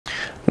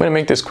going to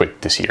make this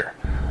quick this year.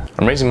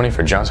 I'm raising money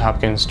for Johns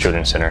Hopkins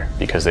Children's Center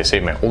because they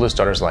saved my oldest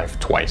daughter's life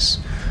twice,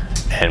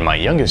 and my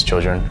youngest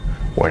children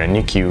were in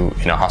a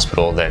NICU in a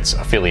hospital that's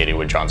affiliated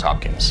with Johns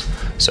Hopkins.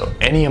 So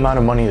any amount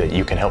of money that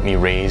you can help me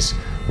raise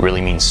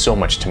really means so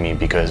much to me,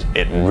 because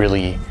it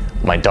really,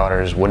 my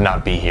daughters would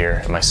not be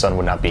here and my son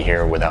would not be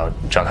here without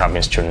Johns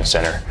Hopkins Children's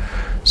Center.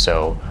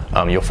 So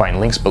you'll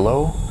find links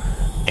below,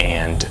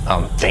 and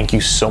thank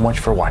you so much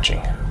for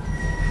watching.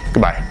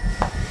 Goodbye.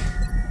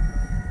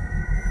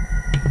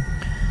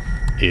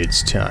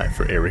 It's time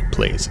for Eric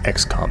Plays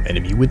XCOM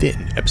Enemy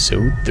Within,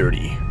 episode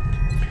 30.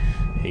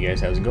 Hey guys,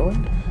 how's it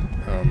going?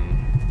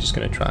 Just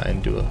gonna try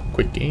and do a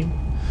quick game.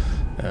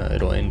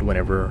 It'll end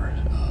whenever,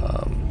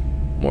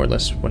 more or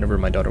less whenever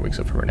my daughter wakes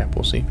up from her nap,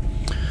 we'll see.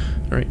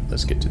 Alright,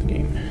 let's get to the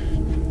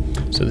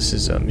game. So this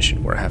is a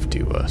mission where I have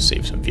to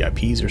save some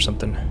VIPs or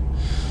something.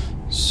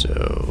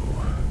 So,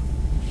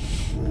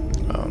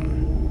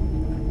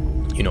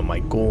 you know, my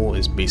goal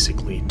is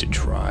basically to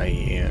try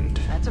and...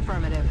 That's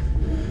affirmative.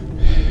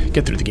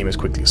 Get through the game as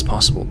quickly as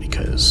possible,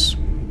 because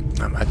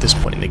at this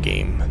point in the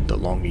game, the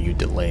longer you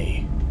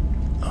delay,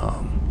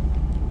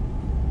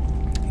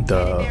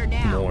 the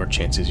more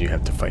chances you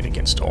have to fight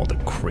against all the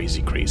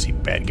crazy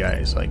bad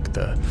guys, like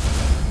the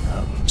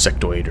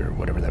sectoid or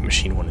whatever that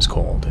machine one is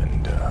called,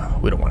 and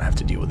we don't want to have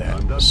to deal with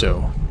that.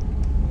 So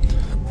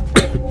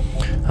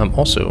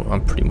also,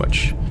 I'm pretty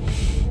much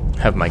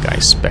have my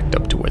guys spec'd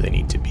up to where they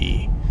need to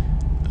be,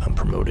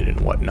 promoted and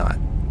whatnot,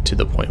 to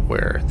the point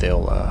where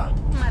they'll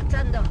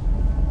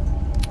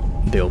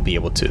be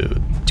able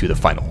to do the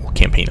final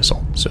campaign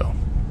assault. So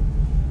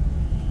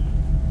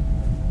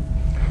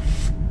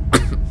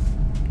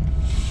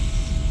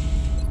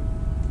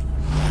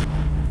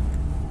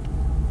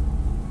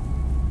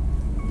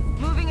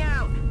Moving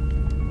out.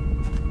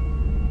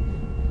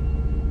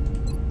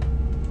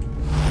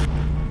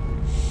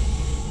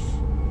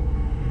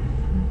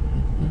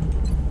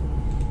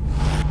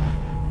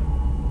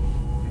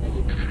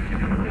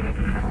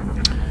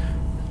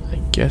 I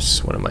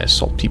guess one of my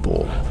assault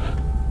people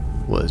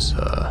was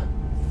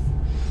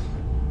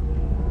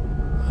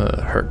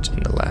hurt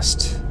in the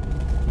last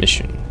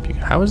mission.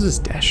 How is this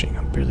dashing?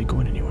 I'm barely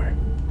going anywhere.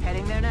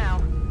 Heading there now.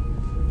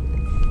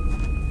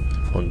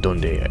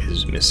 Donde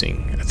is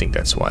missing. I think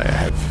that's why I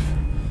have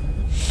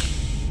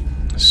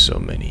so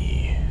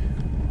many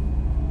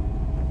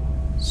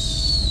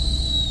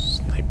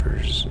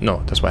snipers.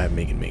 No, that's why I have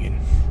Megan.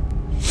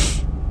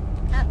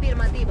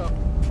 Afirmativo.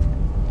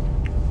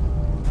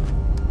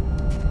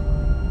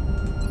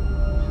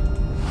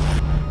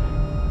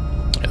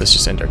 Let's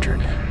just end our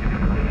turn.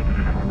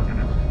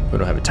 We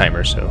don't have a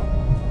timer, so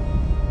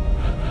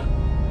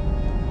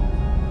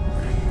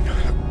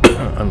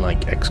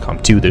unlike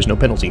XCOM 2, there's no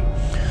penalty.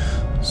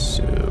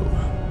 So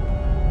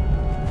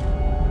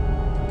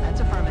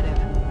That's affirmative.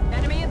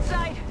 Enemy in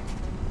sight.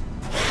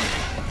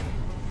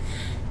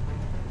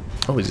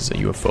 oh, is this a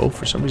UFO?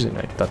 For some reason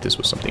I thought this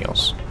was something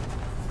else.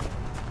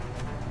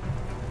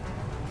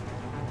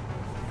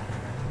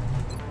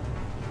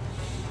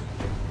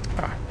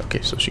 Ah,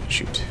 okay, so she can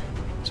shoot.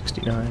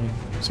 69,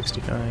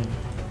 69.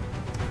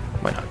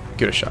 Why not?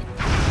 Give it a shot.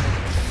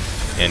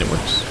 And it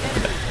works. Look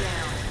at that.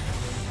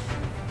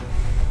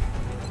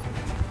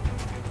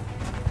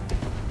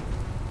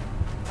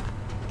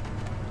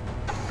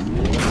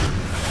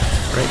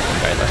 Right, one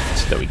guy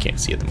left that we can't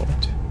see at the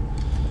moment.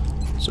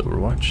 So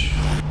Overwatch.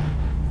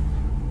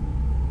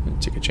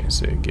 Take a chance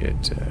to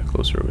get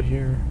closer over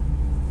here.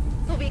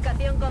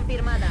 Ubicación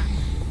confirmada.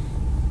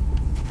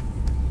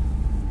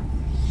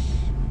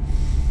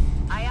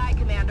 Aye,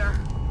 Commander.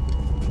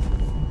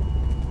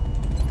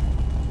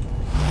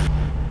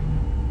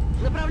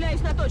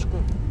 Направляюсь на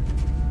точку.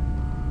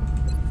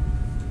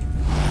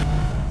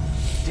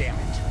 Damn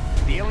it.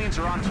 The aliens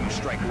are onto you,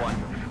 Strike One.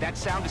 That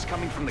sound is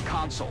coming from the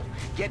console.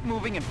 Get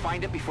moving and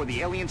find it before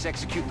the aliens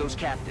execute those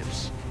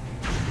captives.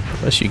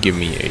 Unless you give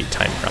me a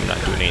timer, I'm not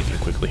doing anything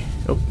quickly.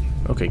 Oh,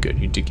 okay, good.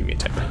 You did give me a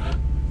timer.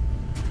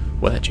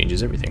 Well, that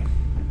changes everything.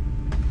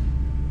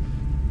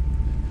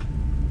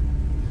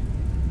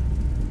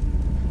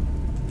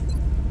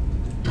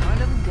 Run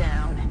them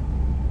down.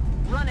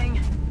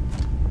 Running.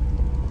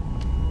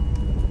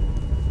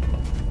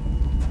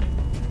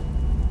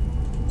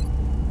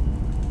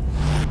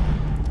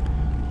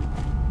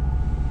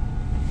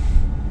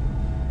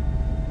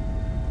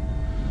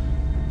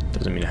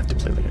 Doesn't mean I have to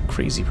play like a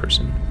crazy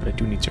person, but I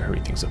do need to hurry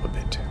things up a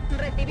bit.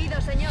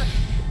 Recibido, señor.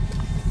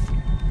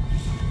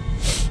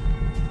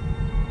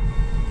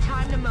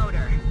 Time to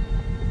motor.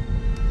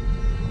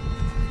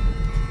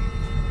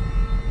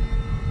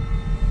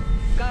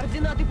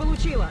 Координаты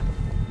получила.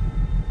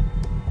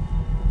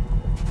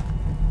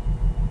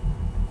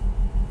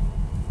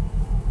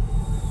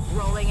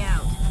 Rolling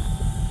out.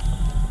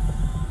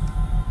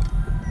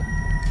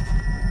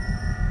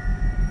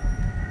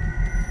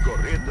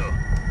 Correcto.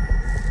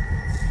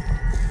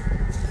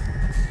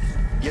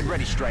 Get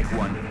ready, Strike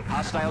One.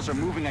 Hostiles are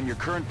moving on your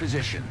current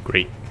position.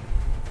 Great.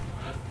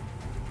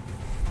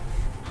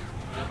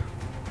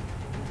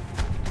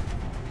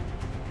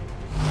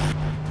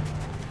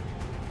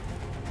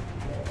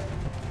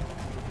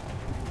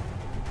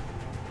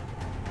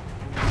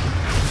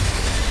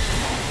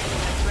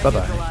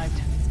 Bye-bye.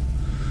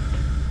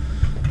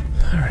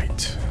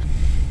 Alright.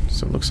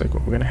 So it looks like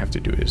what we're gonna have to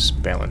do is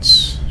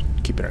balance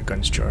keeping our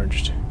guns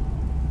charged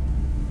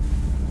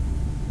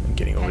and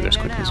getting over there as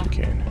quickly as we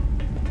can.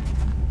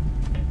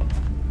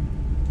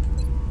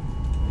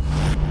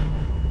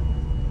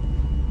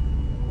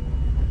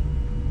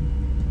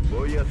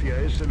 Voy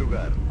hacia ese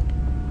lugar.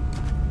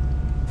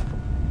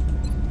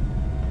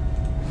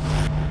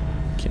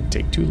 Can't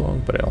take too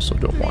long, but I also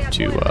don't want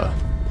to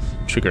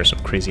trigger some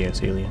crazy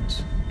ass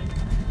aliens.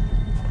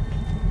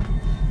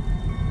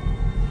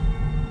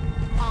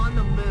 On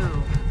the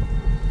move.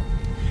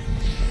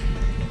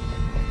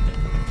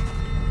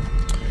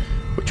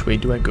 Which way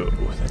do I go?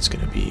 That's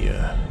gonna be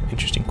an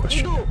interesting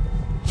question.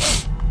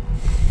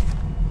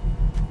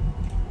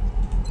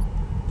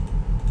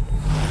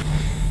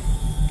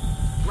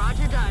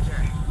 Roger,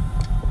 Dodger.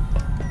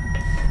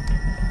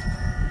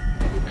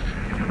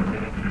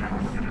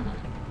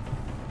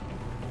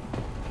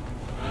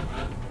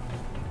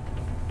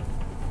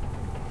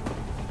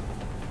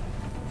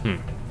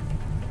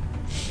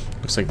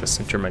 Looks like the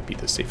center might be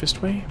the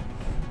safest way.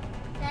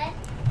 Dad?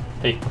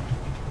 Hey.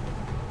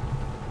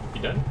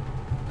 You done?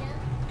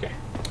 Yeah. Okay.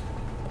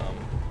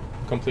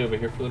 Come play over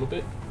here for a little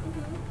bit,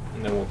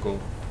 and then we'll go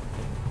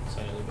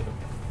sign a little bit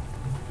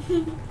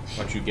of.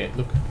 Why don't you get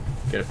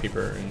a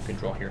paper and you can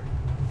draw here.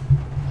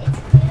 It's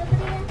clear over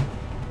there?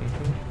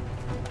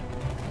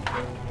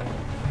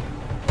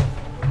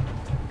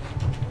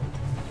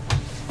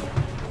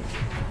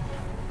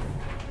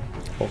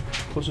 Oh,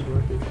 close the door,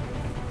 baby.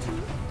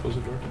 Close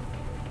the door.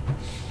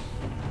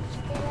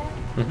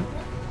 No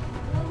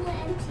more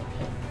empty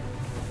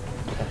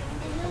paper.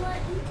 And no more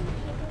empty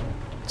paper.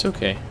 It's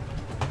okay.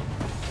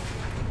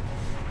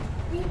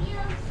 Maybe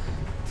I'll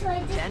try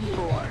the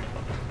 10-4.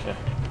 Okay.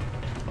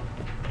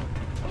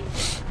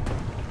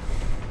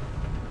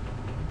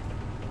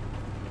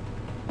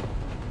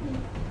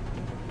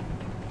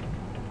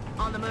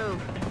 On the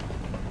move.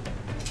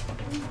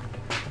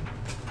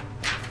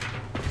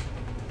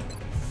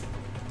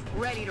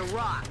 Ready to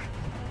rock.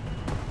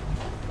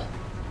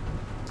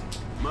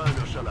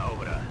 Manos a la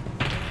obra.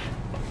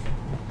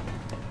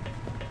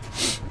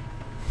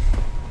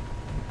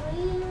 Are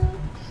you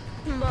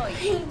Boy.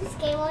 playing this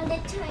game all the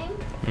time?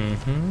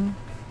 Mm-hmm.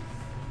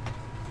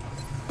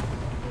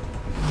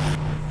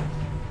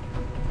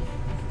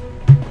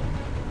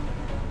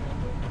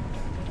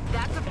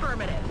 That's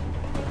affirmative.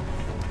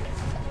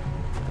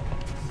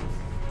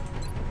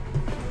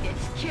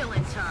 It's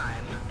killing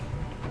time.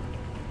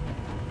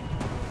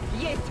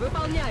 Есть,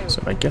 выполняю.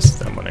 So I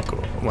guess I want to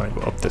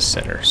go up the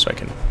center so I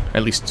can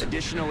at least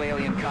Additional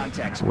alien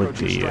contacts with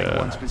approaching the Strike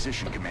One's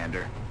position,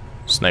 Commander.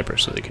 sniper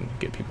so they can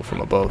get people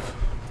from above.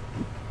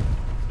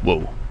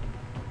 Whoa.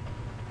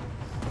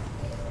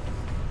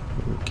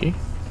 Okay.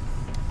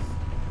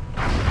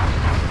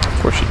 Of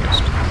course she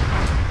missed.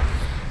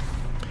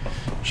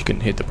 She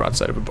couldn't hit the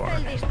broadside of a El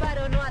barn.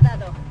 disparo no ha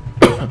dado.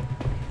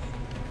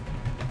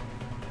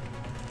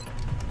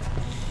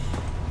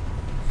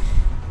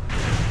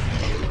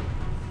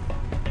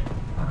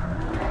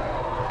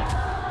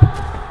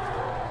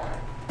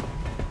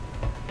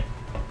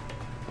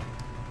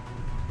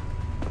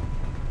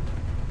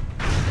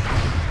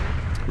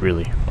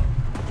 Really?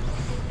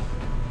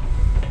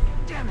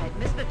 Damn it,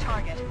 missed the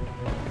target.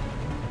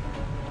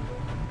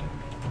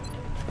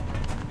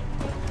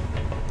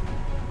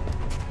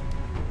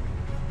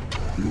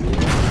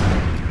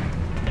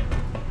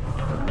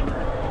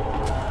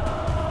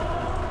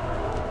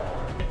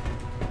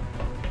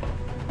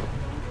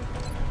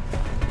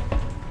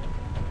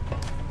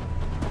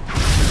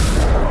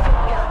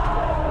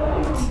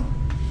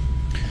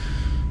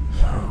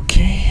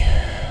 Okay.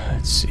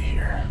 Let's see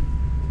here.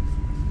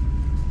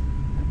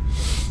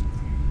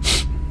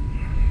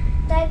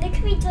 Dad, look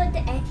at me toward the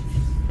X.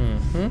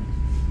 Mm-hmm.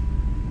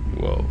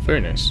 Whoa,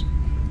 very nice.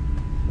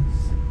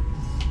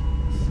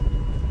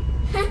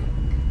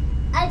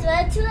 I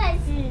draw two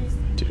X's.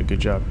 Did a good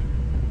job.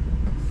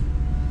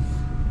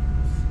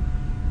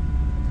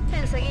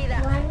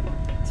 Enseguida. 1,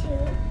 2,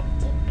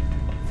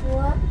 3,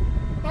 4.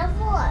 Now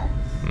 4.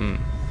 Hmm.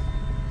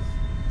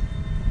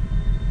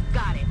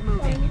 Got it, 1,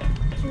 moving.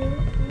 2, 3,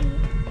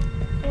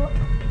 4,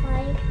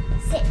 5,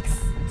 6.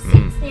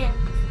 6 now.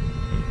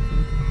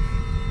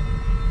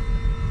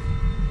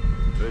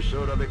 Es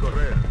hora de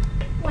correr.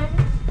 1,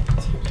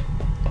 2,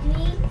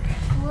 3,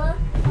 4,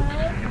 5,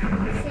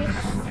 6.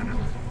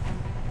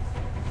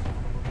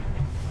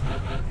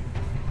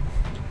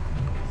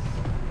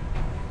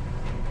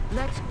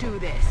 Let's do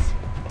this.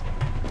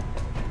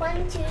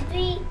 1, 2,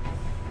 3.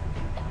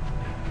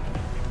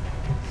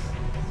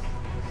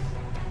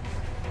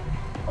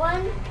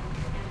 1,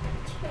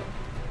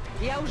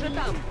 2, Я уже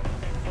там.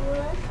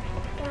 4,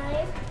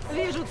 5,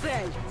 Вижу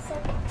цель.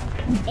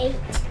 7, 8.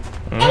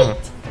 Mm.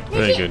 8!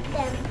 Very good.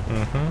 Them.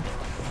 Mm-hmm.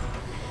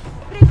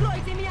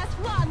 Прикройте меня с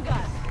фланга.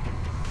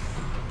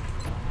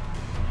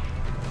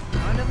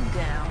 Run them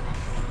down.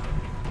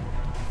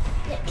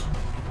 Look.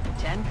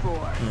 10-4.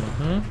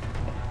 Mm-hmm.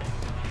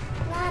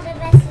 Now the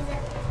rest is a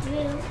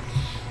drill.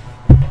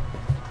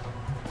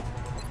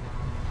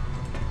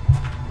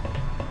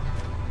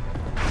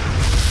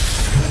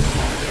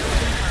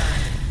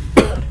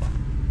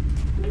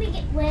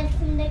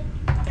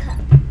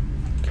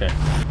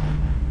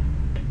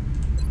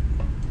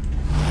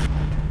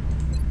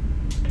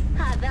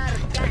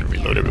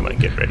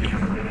 get ready.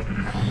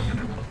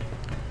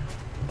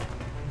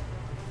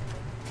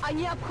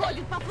 Они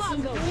обходят по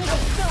флангу.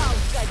 Достал,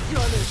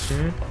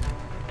 гаденыш.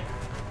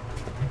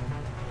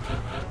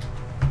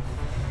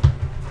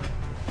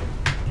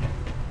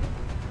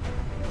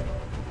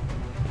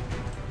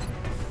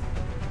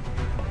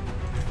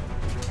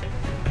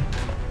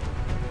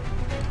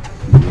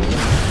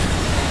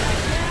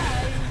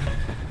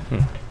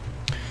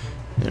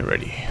 They're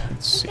ready.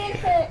 Let's see. Look at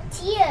her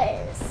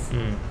tears.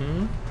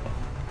 Mm-hmm.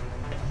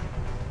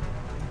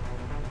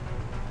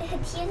 Her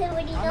tears are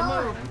already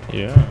gone.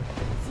 Yeah.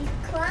 She's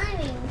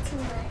climbing too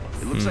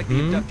much. It looks like the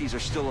abductees are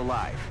still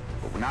alive,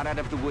 but we're not out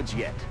of the woods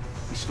yet.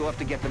 We still have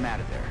to get them out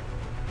of there.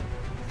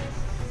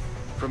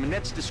 From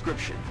Annette's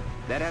description,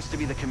 that has to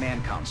be the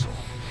command console.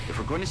 If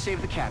we're going to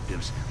save the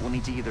captives, we'll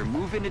need to either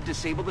move in and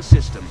disable the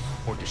system,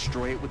 or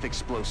destroy it with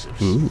explosives.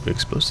 Ooh,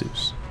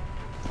 explosives.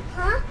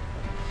 Huh?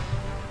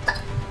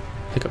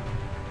 Pick up.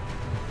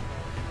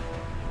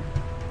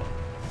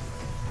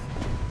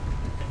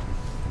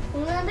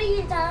 Remember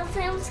your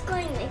diaphragm was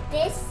going like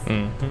this?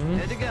 Mm-hmm.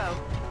 Good to go.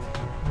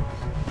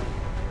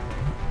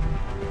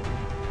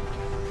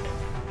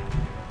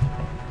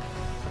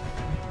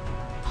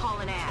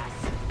 Hauling ass.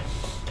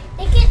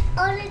 Look at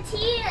all the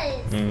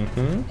tears.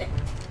 Mm-hmm.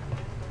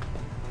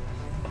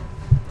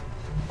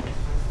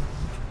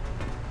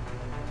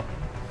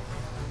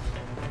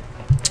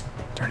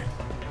 Turn it.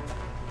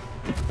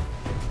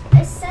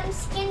 Is some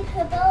skin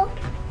purple?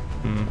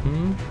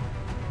 Mm-hmm.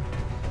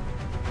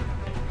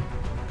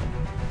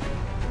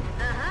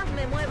 Ajá,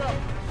 me muevo.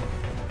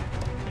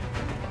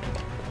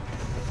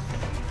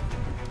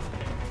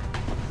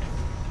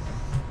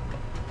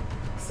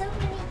 So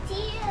many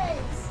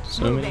tears.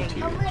 So many Moving.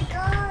 tears. Oh my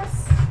gosh.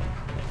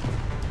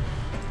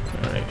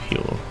 Alright,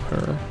 heal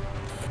her.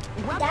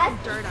 Wipe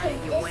That's the dirt out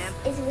of you, because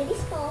wimp. this is really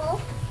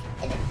small.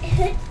 And it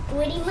hurt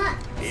really much.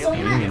 The So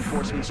alien much.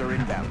 reinforcements are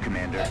inbound,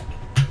 Commander.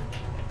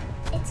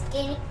 It's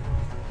getting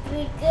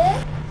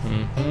bigger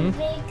Mm-hmm. and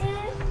bigger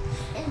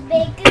and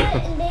bigger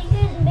and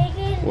bigger and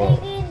bigger and Whoa.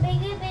 bigger and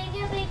bigger,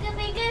 bigger, bigger,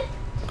 bigger.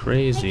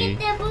 Crazy.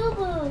 Look at the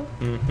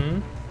boo-boo. Mm-hmm.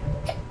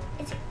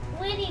 It's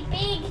really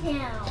big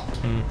now.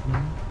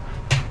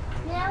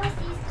 Mm-hmm. Now with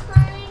these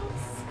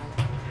climbs.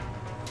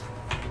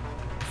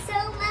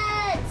 So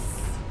much.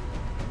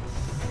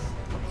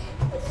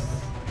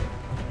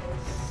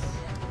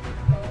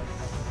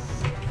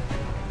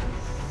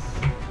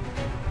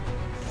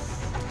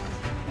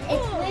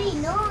 It's really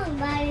long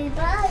by you.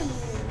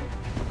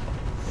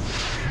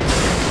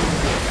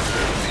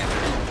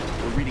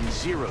 We're reading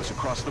zeros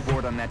across the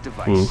board on that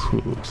device.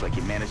 Woohoo. Looks like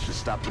you managed to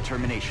stop the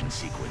termination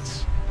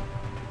sequence.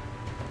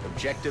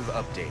 Objective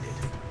updated.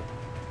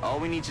 All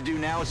we need to do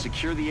now is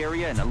secure the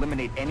area and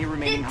eliminate any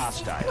remaining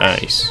hostiles.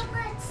 Nice. So much.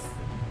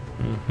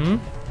 Mm-hmm.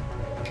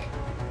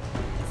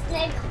 It's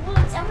like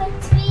roots of a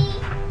tree.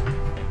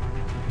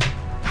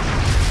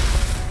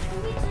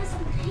 Let me do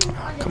some paint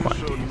on the Come on,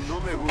 Eso dude. no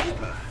me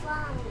gusta.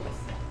 flowers.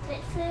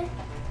 But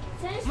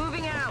first,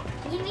 Moving out.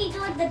 you need to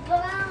do the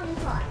brown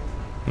part.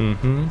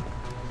 Mm-hmm.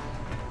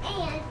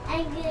 And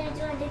I'm gonna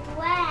do the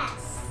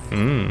grass.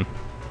 Mm.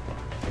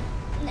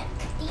 Look,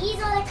 these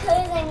are the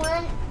colors I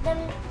want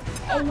them.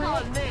 I Oh,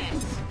 want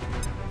this.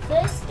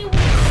 first the roots,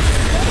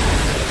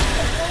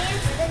 the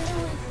plants, then the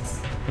roots.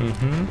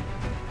 Mm-hmm.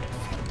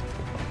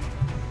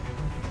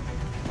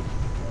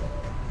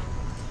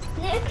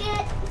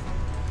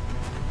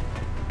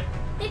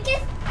 Look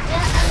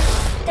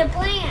at the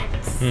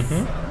plants.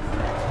 Mm-hmm.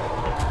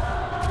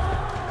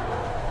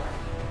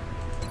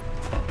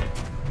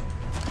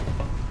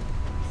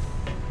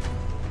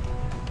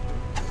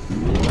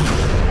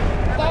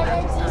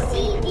 Then you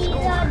see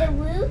these are the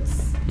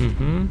roots.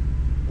 Mm-hmm.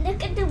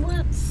 Look at the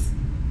roots.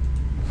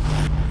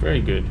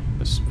 Very good.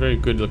 That's a very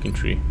good looking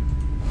tree.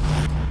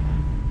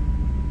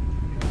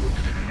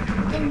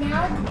 And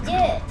now the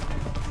dirt.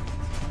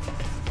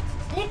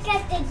 Look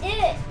at the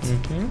dirt.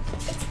 Mm-hmm.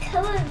 It's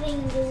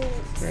covering the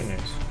roots. Very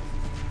nice.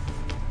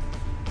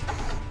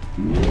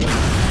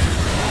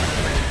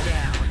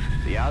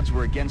 The odds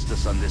were against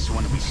us on this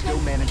one, and we still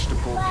managed to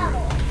pull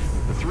through.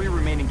 The 3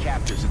 remaining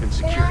captives have been They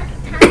secured. are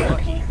If we're tiny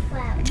lucky, pink we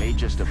flowers. may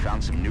just have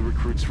found some new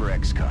recruits for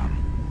XCOM.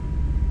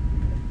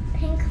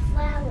 Pink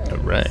flowers.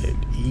 Alright,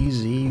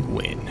 easy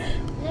win.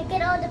 Look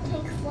at all the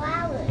pink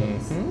flowers.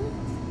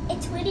 Mm-hmm.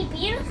 It's really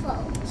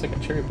beautiful. It's like a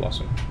cherry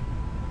blossom.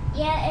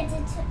 Yeah,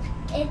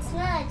 it's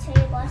not a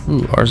cherry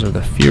blossom. Ooh, ours are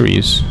the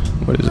Furies.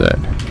 What is that?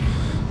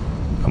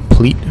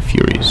 Complete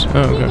Furies. Oh, Look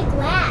at okay. the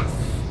grass.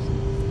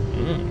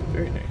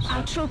 Very nice.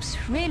 Our troops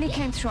really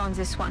came through on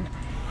this one.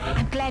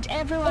 I'm glad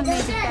everyone made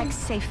it back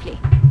safely.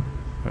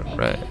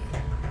 Alright.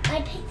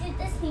 I picked it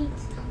this week.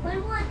 One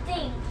more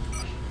thing.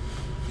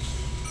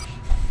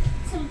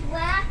 Some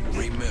black.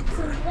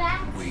 Remember, Some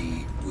black.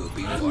 we will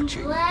be Some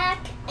watching. black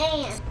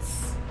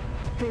ants.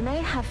 We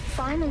may have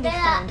finally There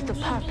found the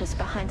the- purpose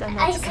behind I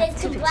Annette's said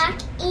some captivity. black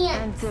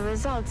And ants. the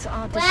results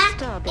are Black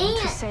disturbing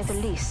to ants. say the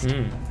least.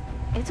 Mm.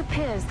 It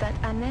appears that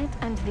Annette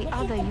and the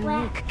other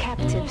unique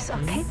captives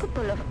are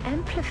capable of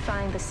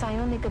amplifying the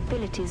psionic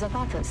abilities of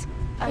others,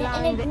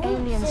 allowing the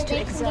aliens to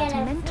exert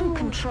mental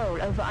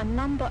control over a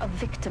number of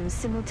victims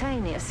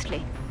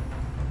simultaneously.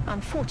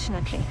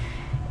 Unfortunately,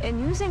 in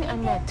using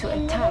Annette to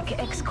attack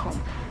XCOM,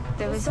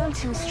 the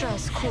resulting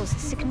stress caused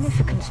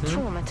significant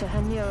trauma to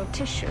her neural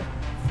tissue.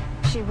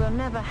 She will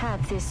never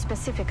have this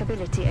specific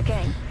ability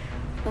again,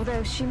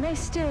 although she may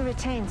still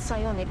retain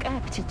psionic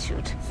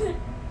aptitude.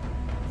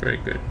 Very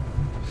good.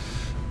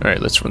 Alright,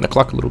 let's run the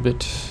clock a little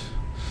bit.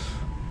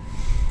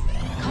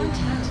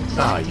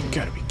 Ah, you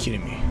gotta be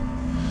kidding me.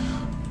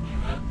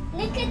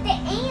 Look at the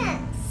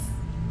ants.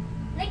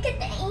 Look at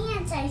the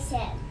ants, I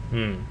said.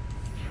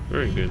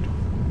 Very good.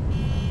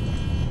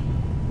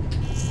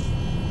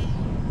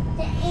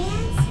 The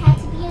ants had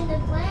to be on the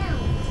ground.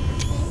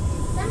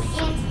 Some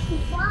ants can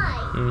fly.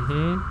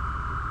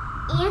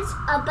 Ants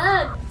are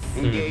birds.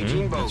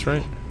 Engaging both. That's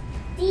right.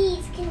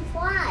 These can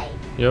fly.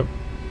 Yep.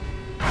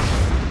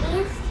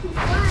 Ants can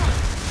fly.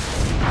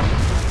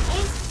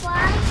 Ants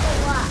fly or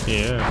what?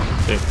 Yeah,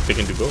 they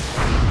can do both.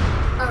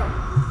 Oh.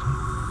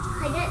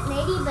 I thought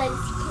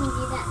ladybugs can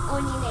do that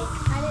only like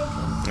other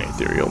things.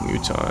 Ethereal,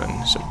 muton,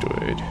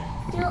 sectoid.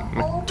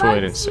 Do all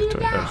Toid and bugs do sectoid.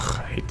 that? Ugh,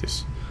 I hate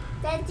this.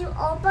 Then do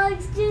all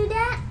bugs do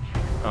that?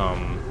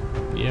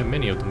 Yeah,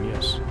 many of them,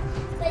 yes.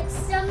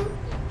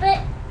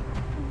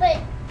 But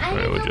I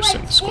Alright, don't we'll know just what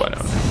send the squad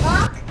out. ticks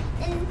walk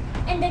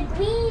and the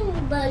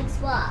green bugs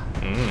walk.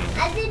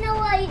 I don't know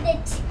why the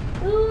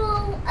two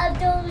of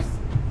those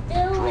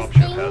Dropship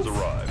things has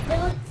arrived.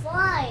 don't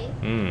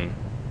fly.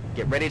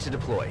 Get ready to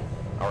deploy.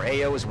 Our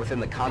AO is within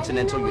the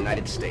continental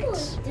United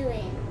States.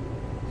 Doing.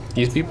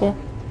 These people?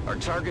 Our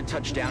target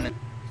touchdown in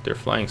They're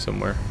flying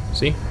somewhere.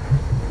 See?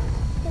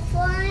 They're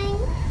flying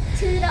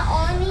to the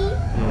army.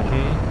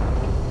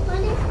 Why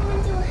do they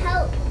want to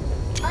help?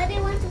 Why they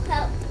want to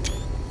help?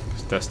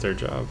 That's their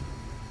job.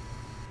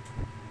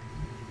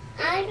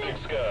 I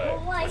don't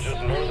know why so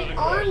many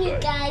army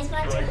guys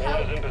want to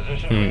help.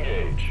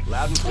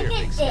 loud and clear, Look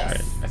Big at Sky.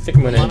 this. I think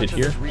I'm gonna end it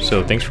here.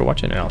 So thanks for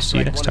watching, and I'll see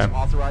you next Strike time.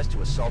 one is authorized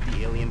to assault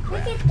the alien Look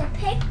craft. at the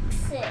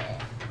picture.